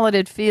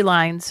talented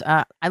felines.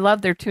 I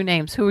love their two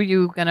names. Who are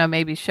you going to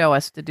maybe show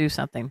us to do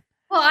something?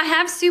 Well, I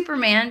have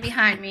Superman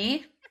behind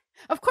me.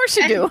 Of course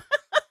you do.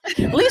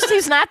 At least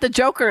he's not the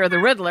Joker or the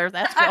Riddler.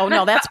 That's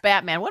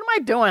Batman. What am I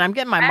doing? I'm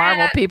getting my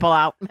Marvel people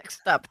out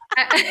mixed up.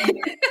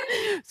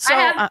 So I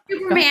have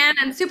Superman,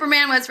 and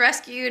Superman was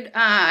rescued.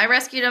 I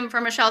rescued him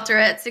from a shelter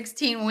at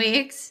 16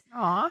 weeks.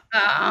 Aw.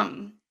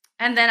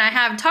 And then I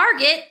have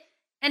Target.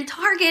 And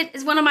Target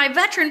is one of my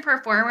veteran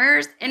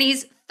performers, and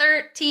he's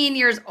 13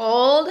 years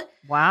old.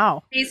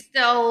 Wow. He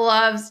still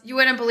loves, you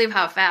wouldn't believe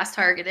how fast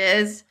Target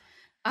is.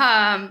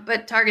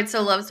 But Target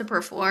still loves to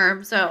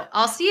perform. So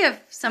I'll see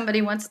if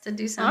somebody wants to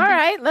do something. All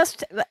right.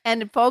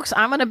 And folks,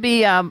 I'm going to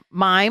be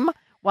mime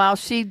while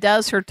she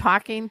does her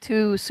talking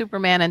to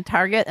Superman and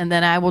Target, and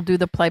then I will do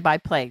the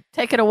play-by-play.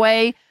 Take it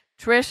away,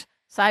 Trish,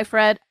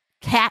 Seifried,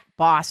 Cat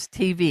Boss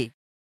TV.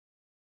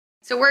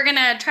 So we're going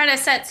to try to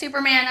set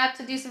Superman up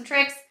to do some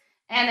tricks.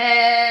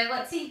 And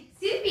let's see.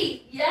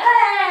 Soupy. Yeah,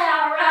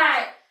 all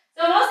right.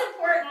 So most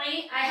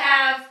importantly, I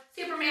have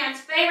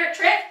Superman's favorite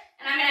trick.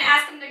 And I'm going to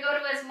ask him to go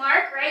to his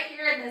mark right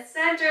here in the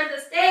center of the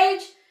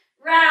stage.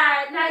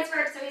 Right. Nice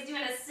work. So he's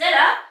doing a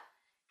sit-up.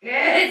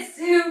 Good.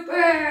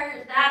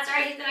 Super. That's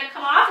right. He's going to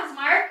come off his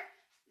mark.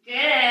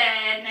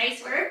 Good.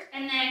 Nice work.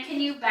 And then can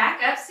you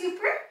back up,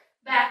 Super?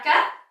 Back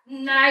up.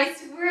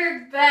 Nice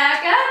work.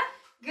 Back up.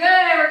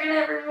 Good. We're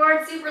going to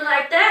reward Super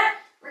like that.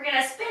 We're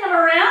going to spin him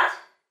around.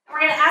 And we're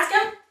going to ask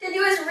him to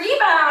do his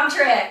rebound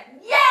trick.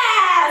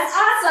 Yes.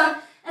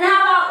 Awesome. And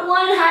how about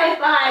one high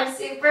five,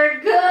 Super?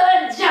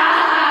 Good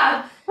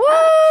job.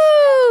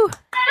 Woo!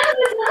 That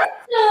was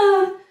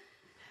awesome.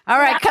 All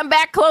right, come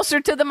back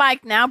closer to the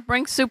mic now.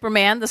 Bring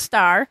Superman, the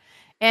star.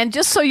 And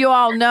just so you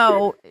all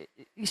know,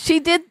 she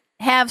did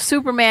have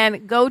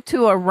Superman go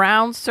to a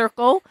round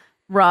circle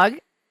rug.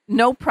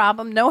 No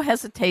problem, no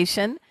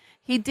hesitation.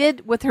 He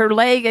did with her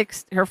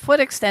her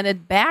foot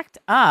extended, backed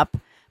up.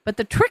 But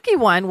the tricky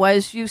one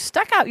was you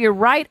stuck out your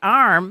right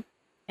arm,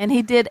 and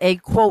he did a,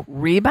 quote,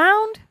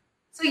 rebound.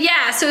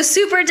 So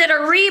Super did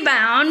a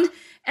rebound.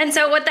 And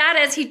so what that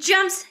is, he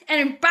jumps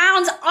and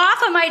bounds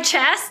off of my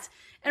chest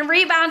and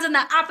rebounds in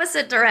the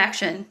opposite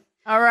direction.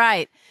 All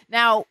right.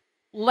 Now,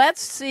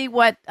 let's see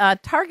what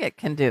Target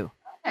can do.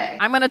 Okay.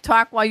 I'm going to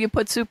talk while you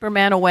put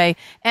Superman away.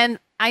 And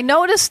I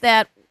noticed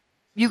that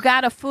you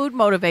got a food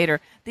motivator.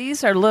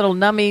 These are little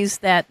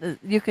nummies that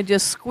you can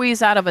just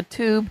squeeze out of a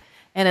tube,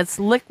 and it's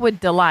liquid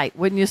delight.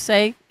 Wouldn't you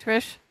say,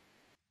 Trish?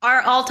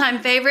 Our all-time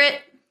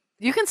favorite?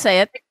 You can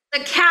say it. The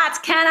cats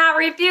cannot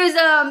refuse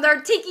them. They're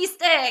tiki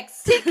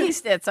sticks. Tiki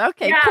sticks.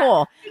 Okay,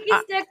 cool. Tiki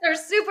sticks are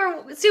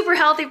super, super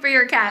healthy for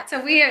your cat.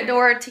 So we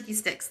adore tiki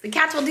sticks. The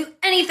cats will do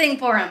anything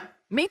for them.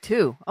 Me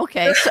too.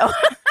 Okay,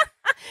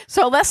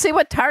 so let's see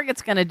what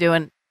Target's going to do.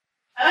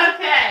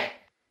 Okay.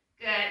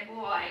 Good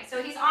boy.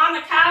 So he's on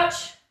the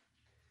couch.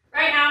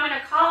 Right now I'm going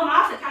to call him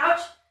off the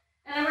couch.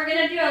 And then we're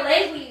going to do a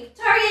leg weave.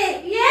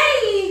 Target.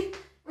 Yay.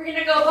 We're going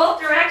to go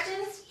both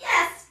directions.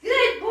 Yes.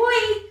 Good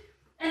boy.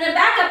 And then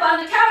back up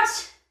on the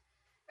couch.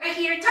 Right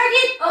here,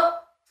 Target. Oh,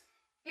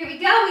 here we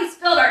go. We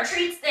spilled our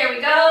treats. There we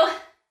go.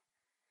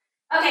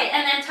 Okay,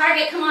 and then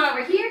Target, come on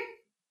over here.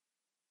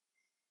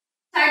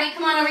 Target,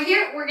 come on over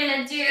here. We're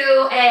going to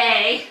do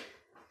a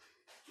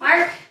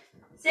mark,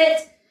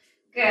 sit,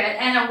 good,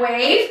 and a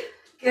wave.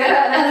 Good,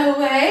 and a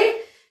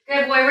wave.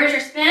 Good boy, where's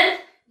your spin?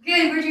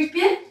 Good, where's your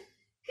spin?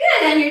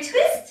 Good, and your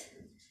twist.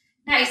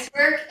 Nice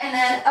work. And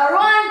then a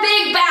one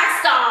big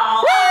back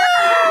stall.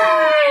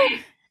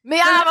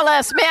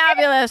 Meowulous.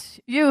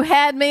 You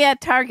had me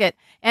at Target.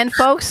 And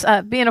folks,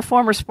 being a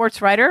former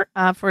sports writer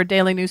for a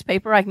daily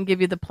newspaper, I can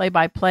give you the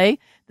play-by-play.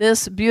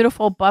 This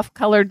beautiful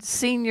buff-colored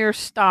senior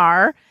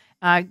star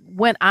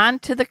went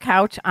onto the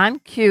couch on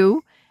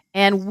cue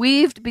and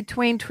weaved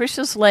between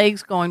Trish's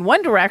legs going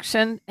one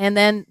direction and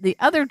then the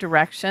other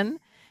direction.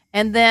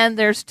 And then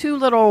there's two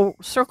little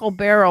circle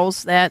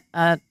barrels that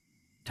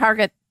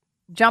Target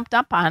jumped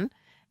up on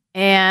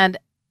and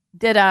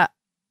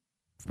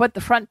put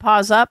the front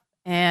paws up.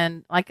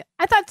 And like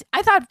I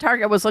thought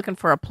Target was looking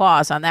for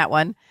applause on that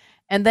one.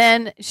 And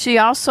then she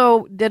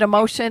also did a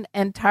motion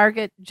and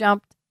Target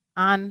jumped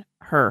on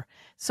her.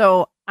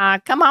 So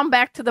come on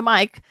back to the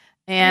mic.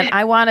 And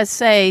I want to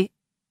say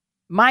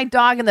my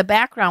dog in the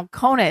background,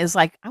 Kona, is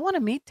like, I want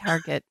to meet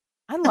Target.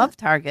 I love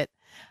Target.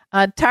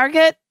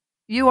 Target,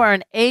 you are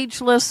an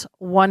ageless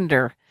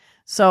wonder.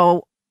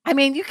 So I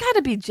mean, you got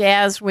to be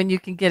jazzed when you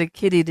can get a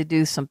kitty to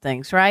do some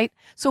things, right?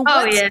 So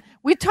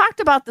we talked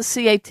about the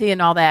CAT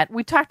and all that.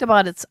 We talked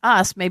about it's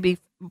us, maybe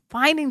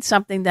finding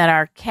something that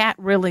our cat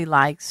really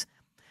likes.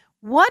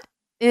 What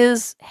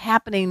is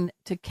happening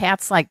to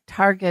cats like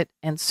Target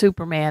and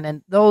Superman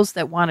and those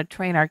that want to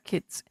train our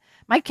kids?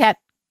 My cat,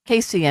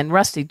 Casey and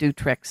Rusty, do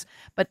tricks.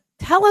 But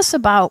tell us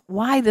about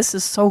why this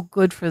is so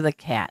good for the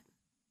cat.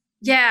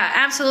 Yeah,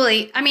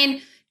 absolutely. I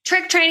mean,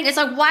 trick training is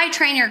like, why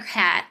train your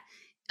cat?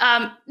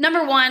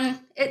 Number one,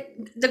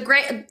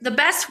 the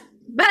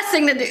best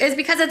thing to do is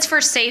because it's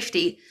for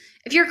safety.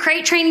 If you're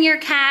crate training your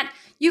cat,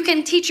 you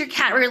can teach your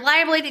cat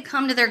reliably to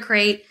come to their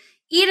crate,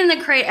 eat in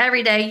the crate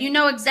every day. You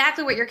know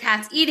exactly what your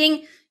cat's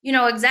eating. You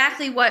know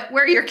exactly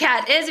where your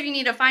cat is if you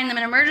need to find them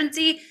in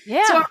emergency.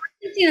 Yeah. So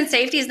emergency and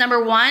safety is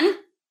number one.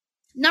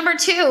 Number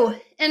two,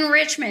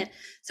 enrichment.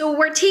 So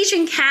we're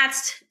teaching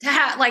cats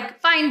to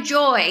find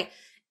joy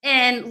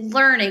in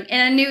learning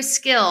in a new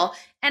skill.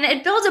 And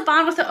it builds a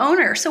bond with the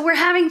owner. So we're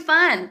having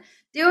fun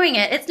doing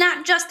it. It's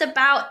not just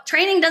about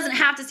training. Doesn't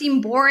have to seem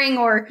boring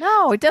or.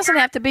 No, it doesn't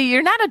have to be.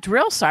 You're not a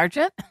drill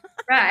sergeant.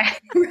 Right.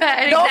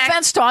 No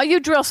offense to all you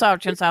drill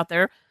sergeants out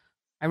there.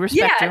 I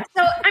respect you.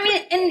 So, I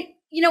mean, and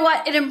you know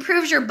what? It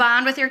improves your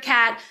bond with your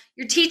cat.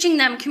 You're teaching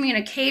them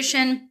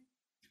communication,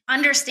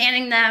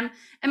 understanding them.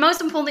 And most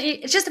importantly,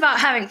 it's just about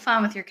having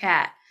fun with your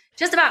cat.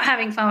 just about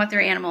having fun with your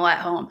animal at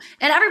home.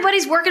 And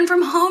everybody's working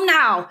from home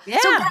now. Yeah,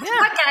 so guess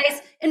what, guys?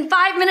 In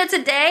 5 minutes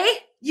a day,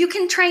 you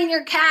can train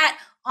your cat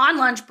on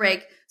lunch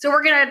break. So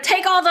we're going to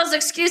take all those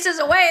excuses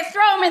away,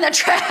 throw them in the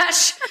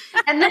trash,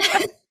 and then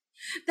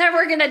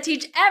we're going to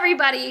teach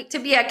everybody to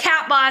be a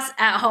cat boss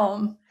at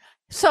home.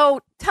 So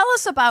tell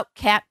us about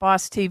Cat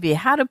Boss TV.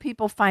 How do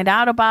people find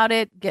out about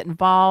it, get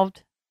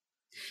involved?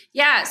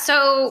 Yeah,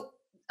 so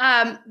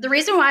the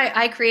reason why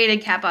I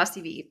created Cat Boss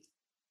TV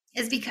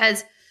is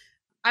because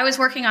I was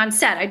working on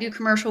set. I do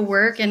commercial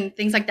work and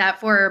things like that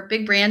for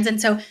big brands. And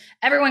so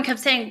everyone kept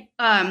saying,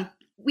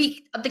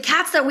 the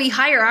cats that we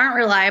hire aren't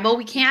reliable.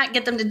 We can't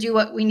get them to do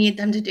what we need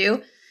them to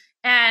do.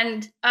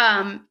 And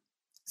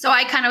so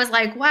I kind of was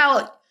like,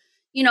 well,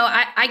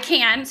 I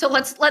can. So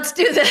let's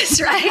do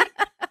this, right?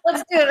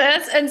 Let's do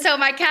this. And so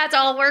my cats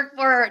all work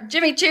for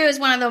Jimmy Choo, is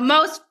one of the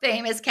most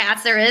famous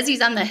cats there is.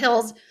 He's on the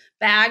Hills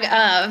bag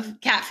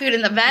of cat food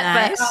in the vet.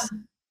 Nice.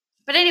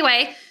 But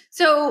anyway,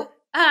 so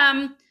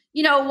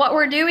what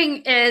we're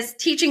doing is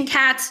teaching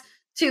cats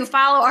to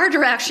follow our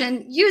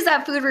direction, use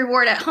that food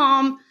reward at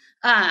home.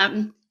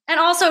 And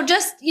also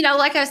just,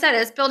 like I said,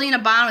 it's building a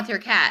bond with your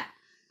cat.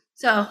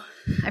 So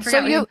I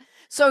forgot.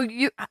 So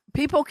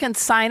people can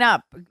sign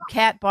up,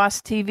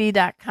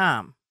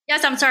 catbosstv.com.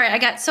 Yes, I'm sorry. I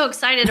got so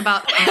excited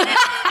about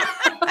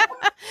that.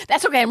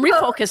 That's okay. I'm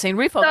refocusing.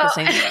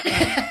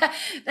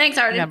 Thanks,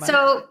 Arden.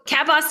 So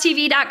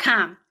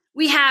catbosstv.com.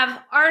 We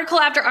have article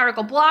after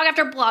article, blog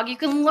after blog. You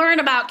can learn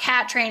about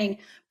cat training.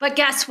 But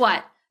guess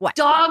what? What?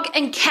 Dog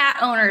and cat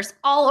owners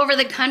all over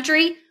the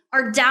country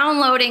are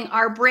downloading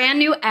our brand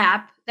new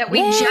app that we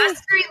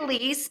just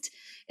released.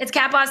 It's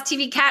Cat Boss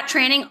TV Cat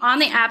Training on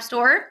the App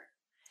Store.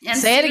 And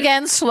say it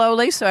again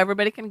slowly so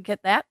everybody can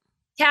get that.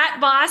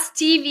 Cat Boss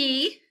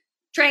TV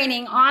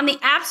Training on the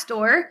App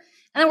Store.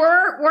 And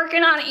we're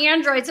working on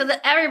Android so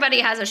that everybody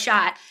has a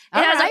shot. It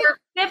has over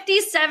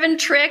 57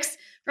 tricks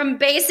from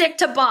basic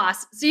to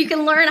boss. So you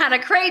can learn how to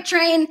crate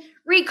train,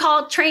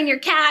 recall, train your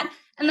cat,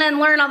 and then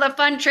learn all the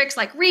fun tricks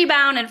like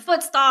rebound and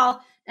foot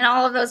stall and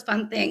all of those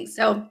fun things.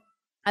 So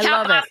I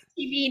love it.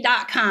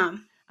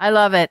 catbosstv.com. I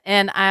love it.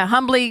 And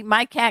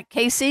my cat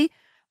Casey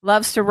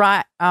loves to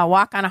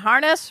walk on a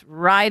harness,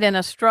 ride in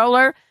a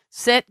stroller,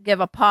 sit, give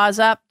a paws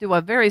up, do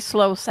a very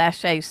slow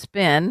sachet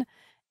spin,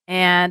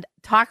 and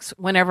talks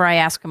whenever I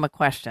ask him a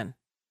question.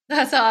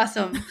 That's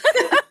awesome.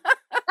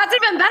 That's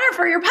even better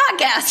for your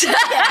podcast.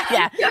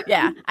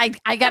 Yeah.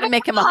 I got to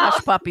make him a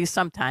hush puppy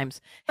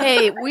sometimes.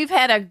 Hey, we've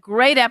had a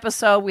great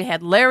episode. We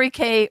had Larry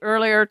K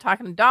earlier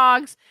talking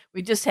dogs.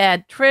 We just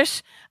had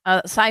Trish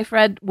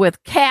Seifried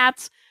with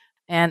cats.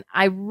 And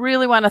I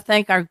really want to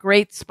thank our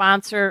great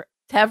sponsor,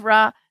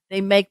 Tevra.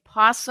 They make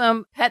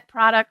possum pet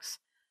products.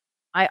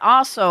 I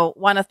also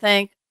want to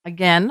thank,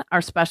 again,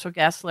 our special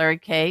guests, Larry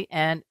K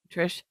and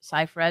Trish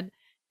Seifried.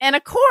 And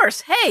of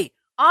course, hey,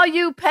 all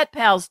you pet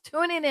pals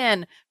tuning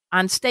in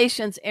on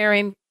stations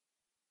airing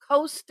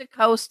coast to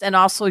coast and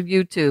also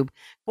YouTube.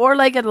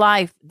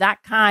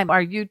 FourLeggedLife.com,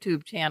 our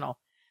YouTube channel.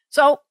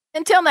 So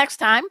until next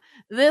time,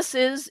 this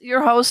is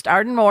your host,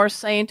 Arden Moore,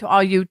 saying to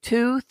all you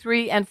 2,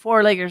 3, and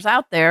 4-leggers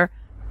out there,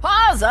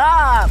 paws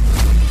up!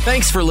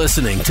 Thanks for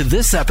listening to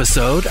this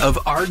episode of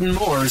Arden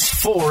Moore's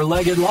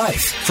Four-Legged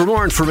Life. For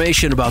more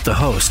information about the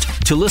host,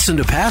 to listen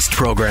to past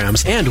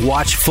programs, and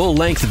watch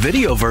full-length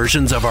video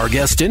versions of our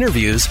guest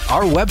interviews,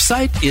 our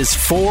website is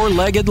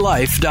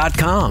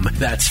fourleggedlife.com.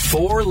 That's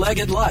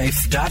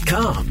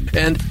fourleggedlife.com.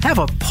 And have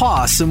a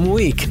pawsome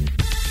week.